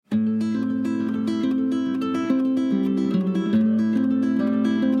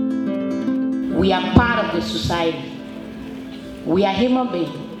We are part of the society. We are human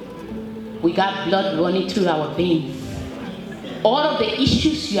beings. We got blood running through our veins. All of the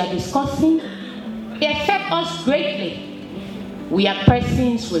issues you are discussing, they affect us greatly. We are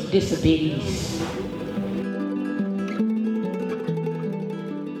persons with disabilities.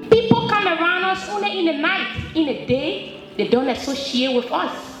 People come around us only in the night. In the day, they don't associate with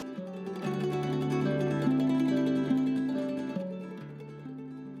us.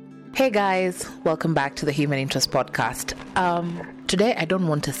 Hey guys, welcome back to the Human Interest Podcast. Today I don't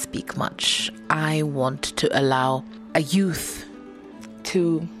want to speak much. I want to allow a youth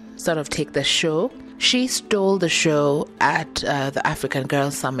to sort of take the show. She stole the show at the African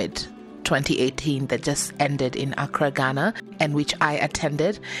Girls Summit 2018 that just ended in Accra, Ghana, and which I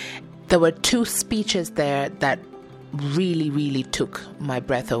attended. There were two speeches there that really took my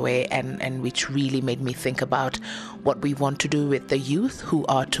breath away and which really made me think about what we want to do with the youth who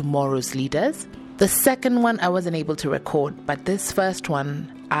are tomorrow's leaders. The second one I wasn't able to record, but this first one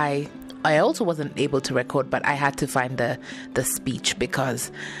I also wasn't able to record, but I had to find the speech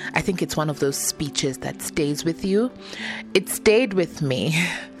because I think it's one of those speeches that stays with you. It stayed with me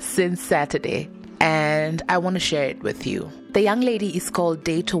since Saturday, and I want to share it with you. The young lady is called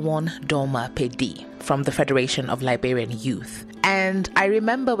Detowon Pedi from the Federation of Liberian Youth. And I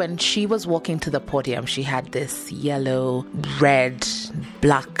remember when she was walking to the podium, she had this yellow, red,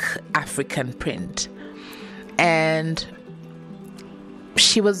 black African print. And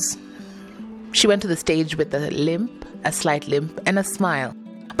she went to the stage with a slight limp, and a smile.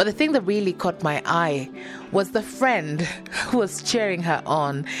 But the thing that really caught my eye was the friend who was cheering her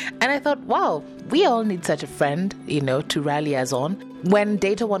on. And I thought, wow, we all need such a friend, to rally us on. When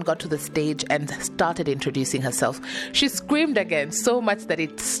Detowon got to the stage and started introducing herself, she screamed again so much that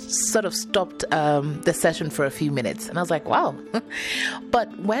it sort of stopped the session for a few minutes. And I was like, wow. But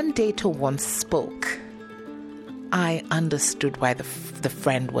when Detowon spoke, I understood why the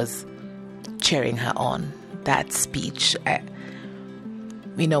friend was cheering her on. That speech,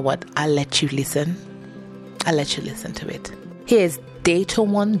 you know what? I'll let you listen to it. Here's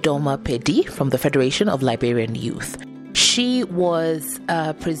Detowon Pedi from the Federation of Liberian Youth. She was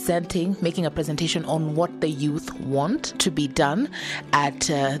making a presentation on what the youth want to be done at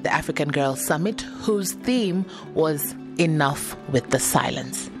the African Girls Summit, whose theme was Enough with the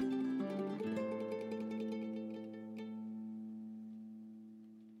Silence.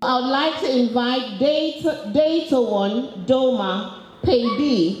 I would like to invite Detowon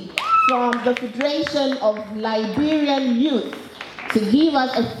Pedi from the Federation of Liberian Youth to give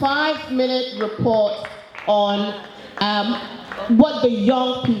us a 5-minute report on what the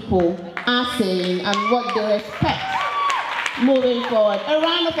young people are saying and what they expect moving forward. A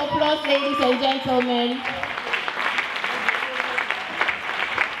round of applause, ladies and gentlemen.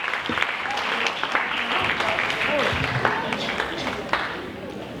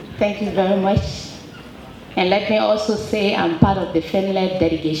 Thank you very much. And let me also say I'm part of the FENLEB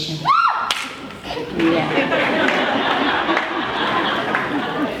delegation.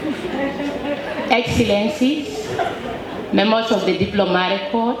 Excellencies, members of the diplomatic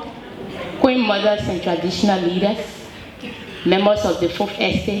corps, queen mothers and traditional leaders, members of the Fourth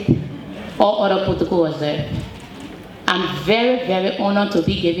Estate, or other protocol observed. I'm very honored to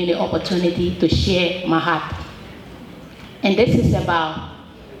be given the opportunity to share my heart. And this is about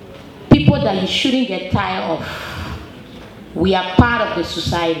people that you shouldn't get tired of. We are part of the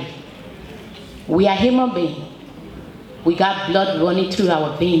society. We are human beings. We got blood running through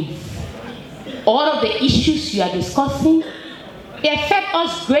our veins. All of the issues you are discussing, they affect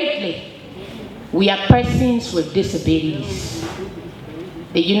us greatly. We are persons with disabilities.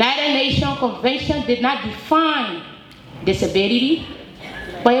 The United Nations Convention did not define disability,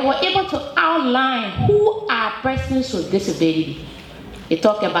 but it was able to outline who are persons with disability. They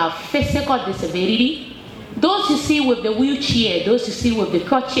talk about physical disability, those you see with the wheelchair, those you see with the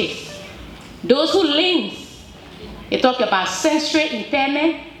crutches, those who limbs. They talk about sensory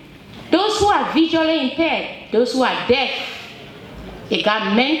impairment, those who are visually impaired, those who are deaf. They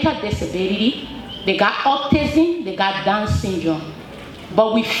got mental disability, they got autism, they got Down syndrome.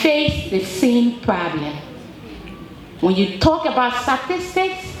 But we face the same problem. When you talk about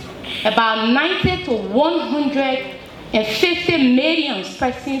statistics, about 90 to 150 million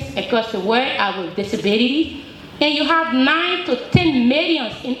persons across the world are with disability, and you have 9 to 10 million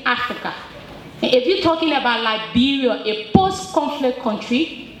in Africa. And if you're talking about Liberia, a post-conflict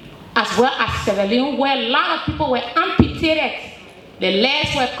country, as well as Sierra Leone, where a lot of people were amputated, their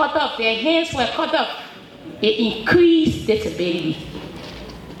legs were cut off, their hands were cut off, it increased disability.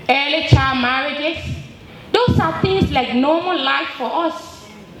 Early child marriages, those are things like normal life for us.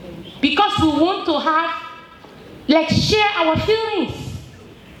 because we want to share our feelings.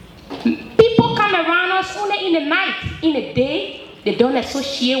 People come around us only in the night. In the day, they don't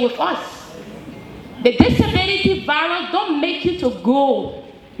associate with us. The disability virus don't make you to grow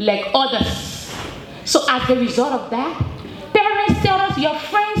like others. So as a result of that, parents tell us your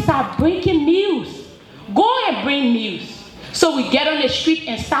friends are breaking news. Go and bring news. So we get on the street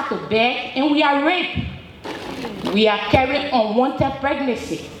and start to beg, and we are raped. We are carrying unwanted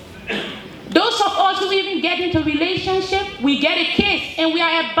pregnancy. Those of us who even get into relationship, we get a case and we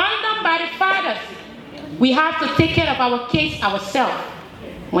are abandoned by the fathers. We have to take care of our case ourselves.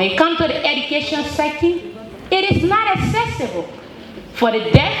 When it comes to the education setting, it is not accessible. For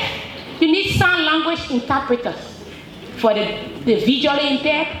the deaf, you need sign language interpreters. For the visually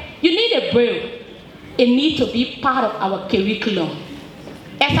impaired, you need a braille. It needs to be part of our curriculum.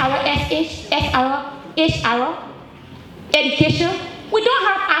 SRSH, HR, education, we don't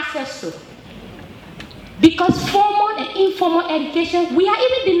have access to. Because formal and informal education, we are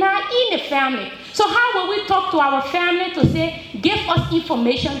even denied in the family. So how will we talk to our family to say, give us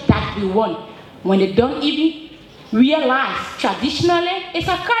information that we want, when they don't even realize traditionally it's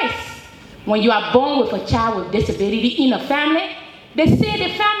a curse. When you are born with a child with disability in a family, they say the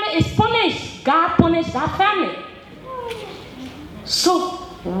family is punished. God punished that family. So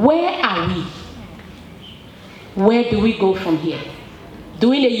where are we? Where do we go from here?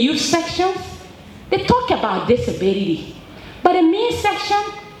 During the youth sections, they talk about disability. But the main section,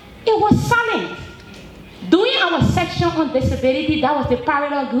 it was silent. During our section on disability, that was the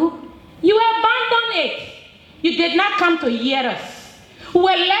parallel group, you abandoned it. You did not come to hear us. We were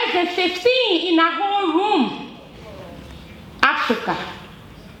less than 15 in our whole room. Africa,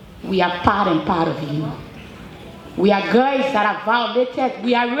 we are part and part of you. We are girls that are violated.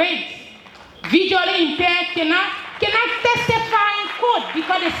 We are raped. Visually impaired cannot testify in court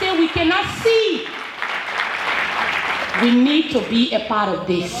because they say we cannot see. We need to be a part of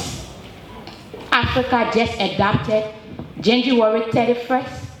this. Africa just adopted January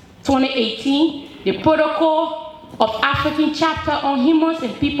 31st, 2018, the Protocol of African Chapter on Humans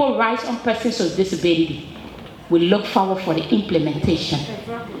and People's Rights on Persons with Disability. We look forward for the implementation.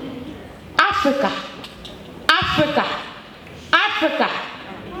 Africa.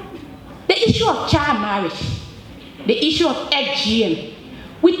 The issue of child marriage, the issue of FGM.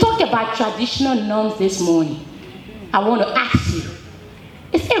 We talked about traditional norms this morning. I want to ask you,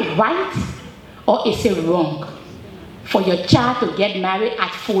 is it right or is it wrong for your child to get married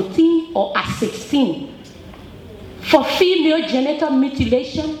at 14 or at 16? For female genital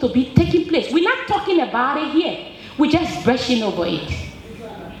mutilation to be taking place. We're not talking about it here. We're just brushing over it.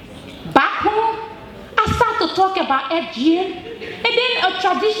 Back home, I started to talk about FGM, and then a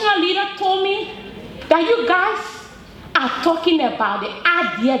traditional leader told me that you guys are talking about the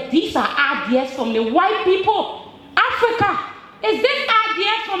ideas. These are ideas from the white people. Africa, is this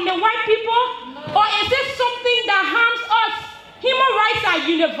idea from the white people? Or is this something that harms us? Human rights are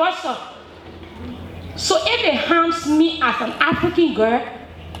universal. So if it harms me as an African girl,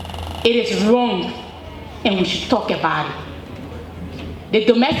 it is wrong, and we should talk about it. The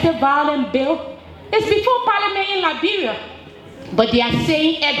domestic violence bill is before Parliament in Liberia, but they are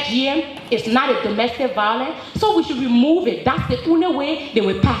saying FGM is not a domestic violence, so we should remove it. That's the only way they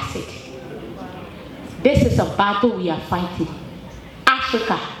will pass it. This is a battle we are fighting.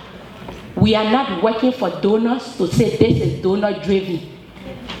 Africa, we are not working for donors to say this is donor-driven.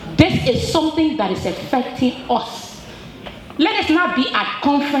 This is something that is affecting us. Let us not be at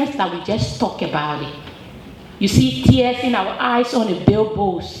conference that we just talk about it. You see tears in our eyes on the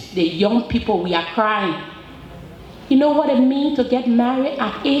billboards. The young people, we are crying. You know what it means to get married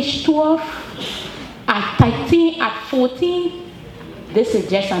at age 12, at 13, at 14? This is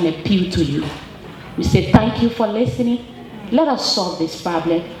just an appeal to you. We say thank you for listening. Let us solve this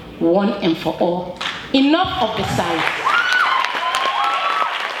problem one and for all. Enough of the silence.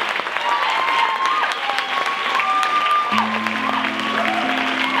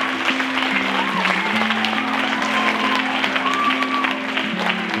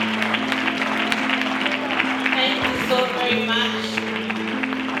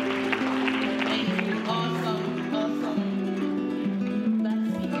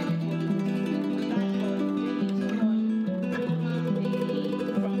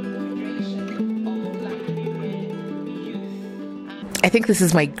 I think this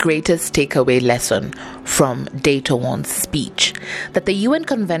is my greatest takeaway lesson from Detowon's speech, that the UN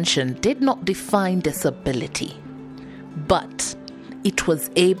Convention did not define disability, but it was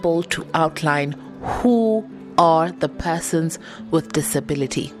able to outline who are the persons with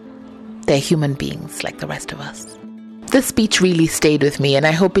disability. They're human beings like the rest of us. This speech really stayed with me, and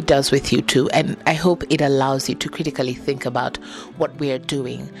I hope it does with you too. And I hope it allows you to critically think about what we are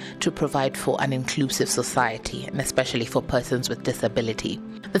doing to provide for an inclusive society, and especially for persons with disability.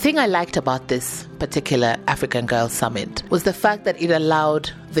 The thing I liked about this particular African Girls Summit was the fact that it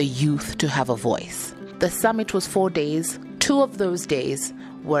allowed the youth to have a voice. The summit was 4 days. 2 of those days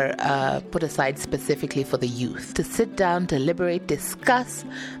were put aside specifically for the youth to sit down, deliberate, discuss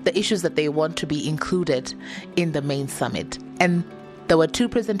the issues that they want to be included in the main summit. And there were 2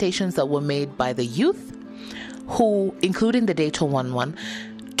 presentations that were made by the youth, who, including the Detowon one,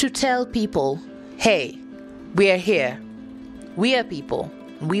 to tell people, hey, we are here. We are people.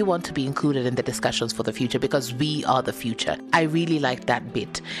 We want to be included in the discussions for the future because we are the future. I really liked that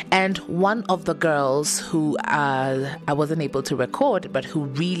bit. And one of the girls who I wasn't able to record, but who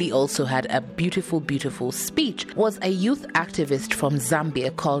really also had a beautiful, beautiful speech, was a youth activist from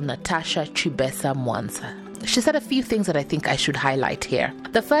Zambia called Natasha Chibesa Mwanza. She said a few things that I think I should highlight here.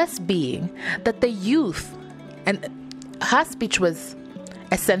 The first being that the youth, and her speech was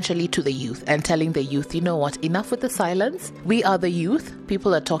essentially to the youth and telling the youth, you know what, enough with the silence. We are the youth.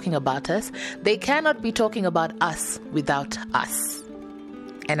 People are talking about us. They cannot be talking about us without us.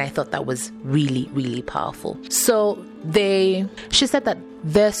 And I thought that was really, really powerful. So she said that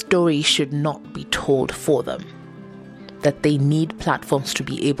their story should not be told for them, that they need platforms to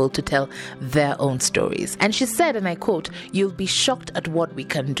be able to tell their own stories. And she said, and I quote, "You'll be shocked at what we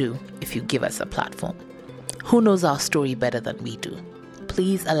can do if you give us a platform." Who knows our story better than we do?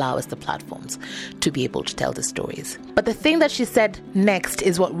 Please allow us the platforms to be able to tell the stories. But the thing that she said next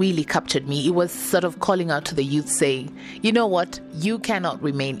is what really captured me. It was sort of calling out to the youth, saying, you know what? You cannot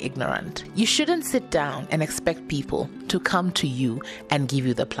remain ignorant. You shouldn't sit down and expect people to come to you and give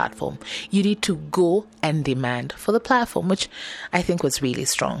you the platform. You need to go and demand for the platform, which I think was really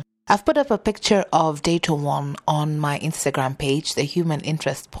strong. I've put up a picture of Detowon on my Instagram page, the Human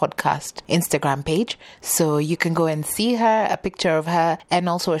Interest Podcast Instagram page. So you can go and see her, a picture of her, and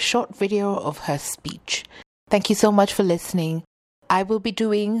also a short video of her speech. Thank you so much for listening. I will be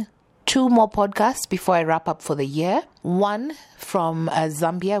doing 2 more podcasts before I wrap up for the year. One from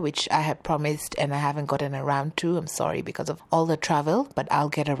Zambia, which I had promised and I haven't gotten around to. I'm sorry because of all the travel, but I'll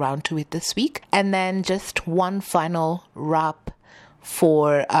get around to it this week. And then just one final wrap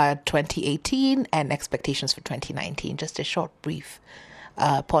for 2018 and expectations for 2019. Just a short, brief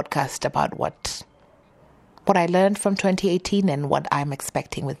podcast about what I learned from 2018 and what I'm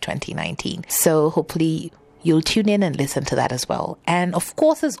expecting with 2019. So hopefully you'll tune in and listen to that as well. And of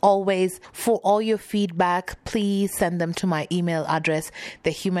course, as always, for all your feedback, please send them to my email address,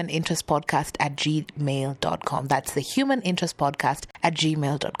 thehumaninterestpodcast@gmail.com. That's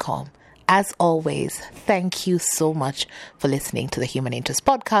thehumaninterestpodcast@gmail.com. As always, thank you so much for listening to the Human Interest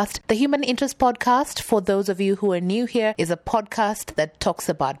Podcast. The Human Interest Podcast, for those of you who are new here, is a podcast that talks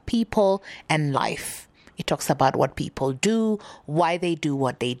about people and life. It talks about what people do, why they do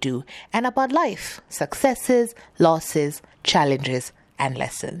what they do, and about life, successes, losses, challenges, and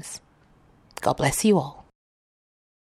lessons. God bless you all.